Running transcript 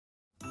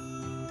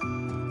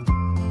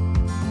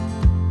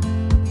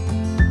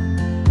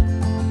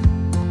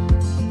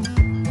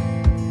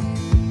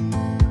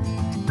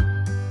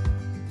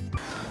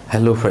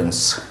Hello friends,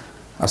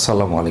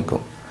 আসসালামু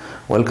আলাইকুম।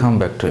 Welcome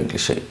back to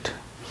English 8।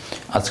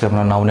 আজকে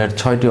আমরা নাউনের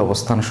 6টি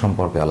অবস্থান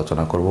সম্পর্কে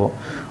আলোচনা করব।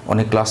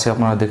 অনেক ক্লাসে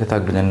আপনারা দেখে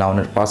থাকবেন যে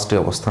নাউনের 5টি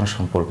অবস্থান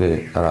সম্পর্কে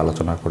তারা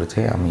আলোচনা করেছে।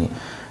 আমি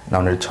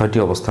নাউনের 6টি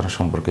অবস্থান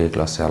সম্পর্কে এই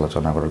ক্লাসে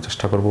আলোচনা করার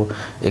চেষ্টা করব।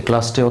 এই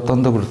ক্লাসটি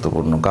অত্যন্ত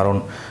গুরুত্বপূর্ণ, কারণ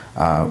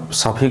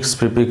সাফিক্স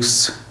প্রিফিক্স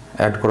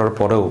অ্যাড করার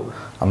পরেও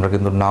আমরা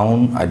কিন্তু নাউন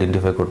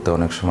আইডেন্টিফাই করতে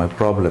অনেক সময়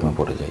প্রবলেমে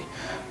পড়ে যাই।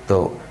 তো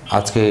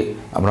আজকে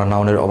আমরা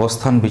নাউনের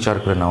অবস্থান বিচার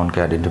করে নাউনকে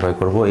আইডেন্টিফাই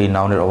করব। এই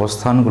নাউনের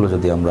অবস্থানগুলো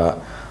যদি আমরা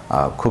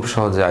খুব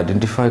সহজে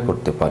আইডেন্টিফাই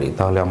করতে পারি,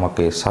 তাহলে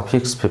আমাকে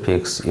সাফিক্স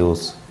প্রিফিক্স ইউজ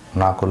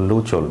না করলেও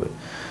চলবে।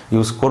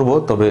 ইউজ করব,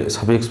 তবে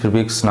সাফিক্স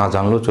প্রিফিক্স না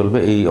জানলেও চলবে।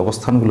 এই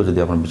অবস্থানগুলো যদি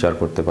আমরা বিচার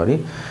করতে পারি,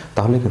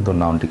 তাহলে কিন্তু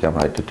নাউনটিকে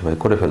আমরা আইডেন্টিফাই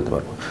করে ফেলতে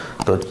পারবো।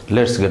 তো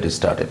লেটস গেট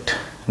স্টার্টেড।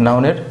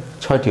 নাউনের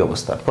 6টি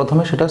অবস্থান।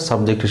 প্রথমে সেটা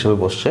সাবজেক্ট হিসেবে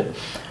বসছে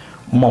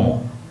মোমো।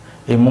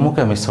 এই মোমোকে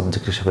আমি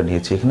সাবজেক্ট হিসেবে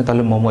নিয়েছি এখানে,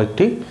 তাহলে মোমো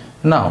একটি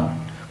noun.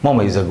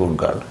 Momo is a good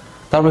girl.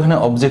 তারপর এখানে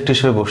অবজেক্ট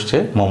হিসেবে বসছে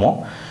মোমো।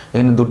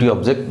 এখানে দুটি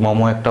অবজেক্ট,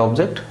 মোমো একটা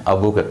অবজেক্ট, আ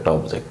বুক একটা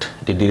অবজেক্ট।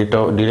 এটি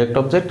ডিরেক্ট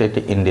অবজেক্ট, এটি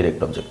ইনডিরেক্ট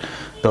অবজেক্ট।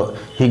 তো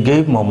হি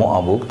গেভ মোমো আ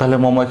বুক, তাহলে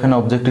মোমো এখানে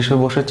অবজেক্ট হিসেবে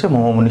বসেছে,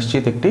 মোমো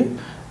নিশ্চিত একটি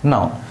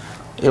নাউন।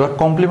 এবার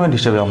কমপ্লিমেন্ট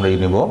হিসেবে আমরা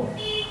নিব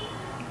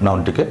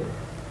নাউনটিকে,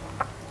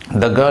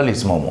 দ্য গার্ল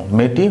ইজ মোমো,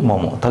 মেয়েটি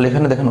মোমো। তাহলে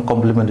এখানে দেখেন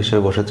কমপ্লিমেন্ট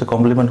হিসেবে বসেছে।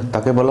 কমপ্লিমেন্ট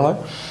তাকে বলা হয়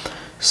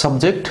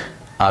সাবজেক্ট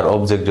আর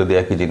অবজেক্ট যদি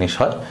একই জিনিস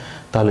হয়,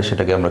 তাহলে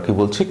সেটাকে আমরা কি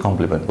বলছি?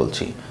 কমপ্লিমেন্ট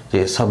বলছি। যে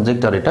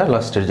সাবজেক্ট আর এটা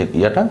লাস্টের যে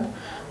ইয়াটা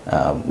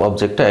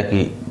অবজেক্টটা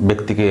একই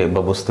ব্যক্তিকে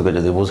বা বস্তুকে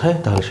যদি বোঝায়,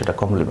 তাহলে সেটা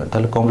কমপ্লিমেন্ট।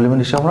 তাহলে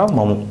কমপ্লিমেন্ট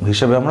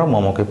হিসেবে আমরা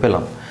মোমোকে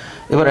পেলাম।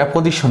 এবার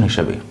অ্যাপোজিশন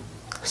হিসেবে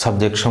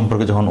সাবজেক্ট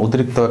সম্পর্কে যখন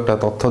অতিরিক্ত একটা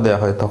তথ্য দেওয়া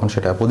হয়, তখন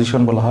সেটা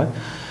অ্যাপোজিশন বলা হয়।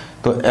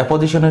 তো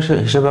অ্যাপোজিশন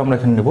হিসেবে আমরা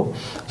এখানে নেব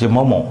যে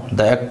momo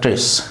the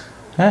actress,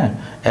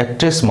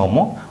 actress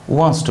momo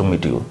wants to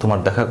meet you, তোমার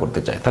দেখা করতে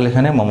চায়। তাহলে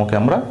এখানে মোমোকে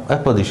আমরা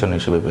অ্যাপোজিশন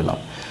হিসেবে পেলাম।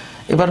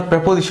 এবার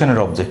প্রেপোজিশনের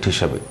অবজেক্ট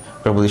হিসাবে,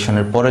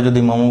 প্রেপোজিশনের পরে যদি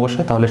মোমো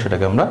বসে, তাহলে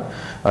সেটাকে আমরা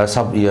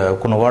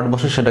কোনো ওয়ার্ড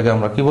বসে, সেটাকে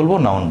আমরা কি বলবো?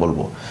 নাউন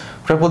বলবো।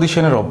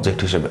 প্রেপোজিশনের অবজেক্ট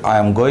হিসেবে I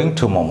am going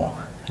to momo,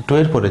 two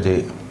এর পরে যে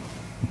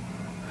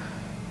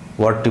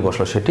ওয়ার্ডটি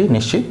বসলো সেটি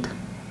নিশ্চিত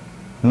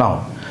নাউন।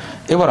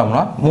 এবার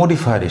আমরা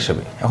মডিফায়ার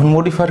হিসেবে, এখন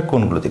মডিফায়ার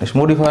কোনগুলো জিনিস?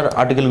 মডিফায়ার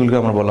আর্টিকেলগুলোকে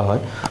আমরা বলা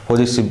হয়,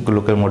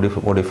 পজিটিভগুলোকে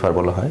মডিফায়ার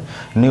বলা হয়,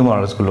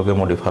 নিউমারালসগুলোকে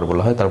মডিফায়ার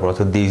বলা হয়। তারপর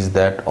হচ্ছে this,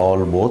 that,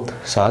 all, both,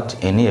 such,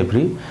 any,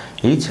 every,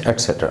 each,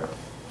 etcetera.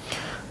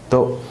 তো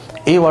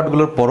এই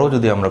ওয়ার্ডগুলোর পরেও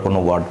যদি আমরা কোনো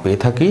ওয়ার্ড পেয়ে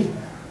থাকি,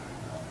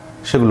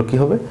 সেগুলো কি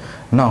হবে?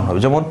 নাউন হবে।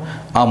 যেমন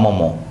আ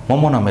মোমো,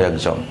 মোমো নামের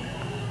একজন।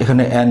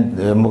 এখানে অ্যান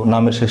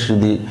নামের শেষে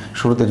যদি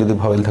শুরুতে যদি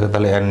ভাওয়েল থাকে,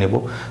 তাহলে অ্যান নেব।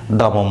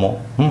 দা মোমো,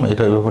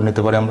 এটা ব্যবহার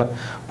নিতে পারি আমরা।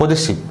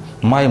 Positive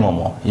my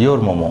momo, your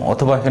momo,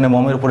 অথবা এখানে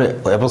মোমের উপরে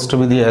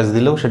অ্যাপোস্ট্রফি দিয়ে অ্যাজ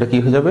দিলেও সেটা কি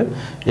হয়ে যাবে?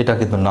 এটা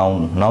কিন্তু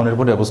নাউন। নাউনের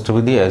উপরে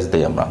অ্যাপোস্ট্রফি দিয়ে অ্যাজ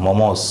দিই আমরা,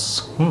 momos.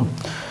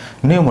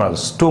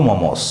 নিউমারালস two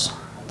momos,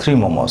 three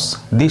momos,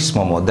 this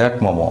momo, that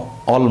momo,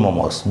 all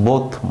momos,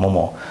 both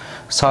momo,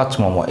 such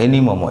momo, any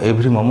momo,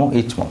 every momo,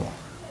 each momo.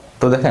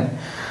 তো দেখেন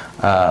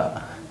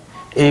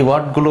এই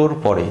ওয়ার্ডগুলোর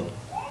পরে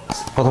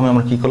প্রথমে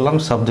আমরা কি করলাম?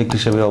 সাবজেক্ট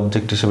হিসেবে,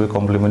 অবজেক্ট হিসেবে,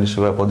 কমপ্লিমেন্ট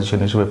হিসেবে, অপোজিশন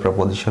হিসেবে,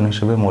 প্রপোজিশন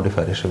হিসেবে,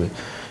 মডিফায়ার হিসেবে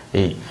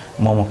এই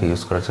মোমোকে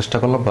ইউজ করার চেষ্টা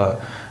করলাম। বা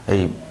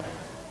এই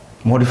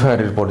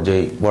মডিফায়ারের পর যে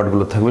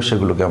ওয়ার্ডগুলো থাকবে,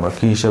 সেগুলোকে আমরা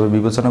কী হিসেবে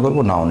বিবেচনা করব?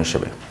 নাউন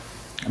হিসেবে।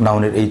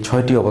 নাউনের এই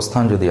 6টি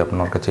অবস্থান যদি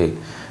আপনার কাছে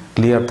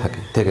ক্লিয়ার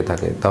থেকে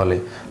থাকে, তাহলে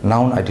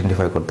নাউন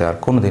আইডেন্টিফাই করতে আর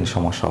কোনো দিন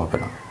সমস্যা হবে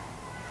না।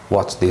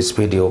 Watch this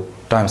video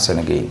times and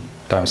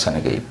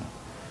again.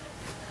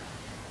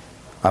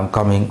 I'm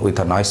coming with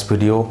a nice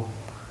video.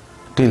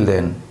 Till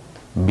then,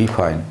 be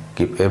fine,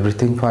 keep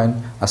everything fine.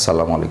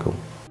 Assalamu alaikum.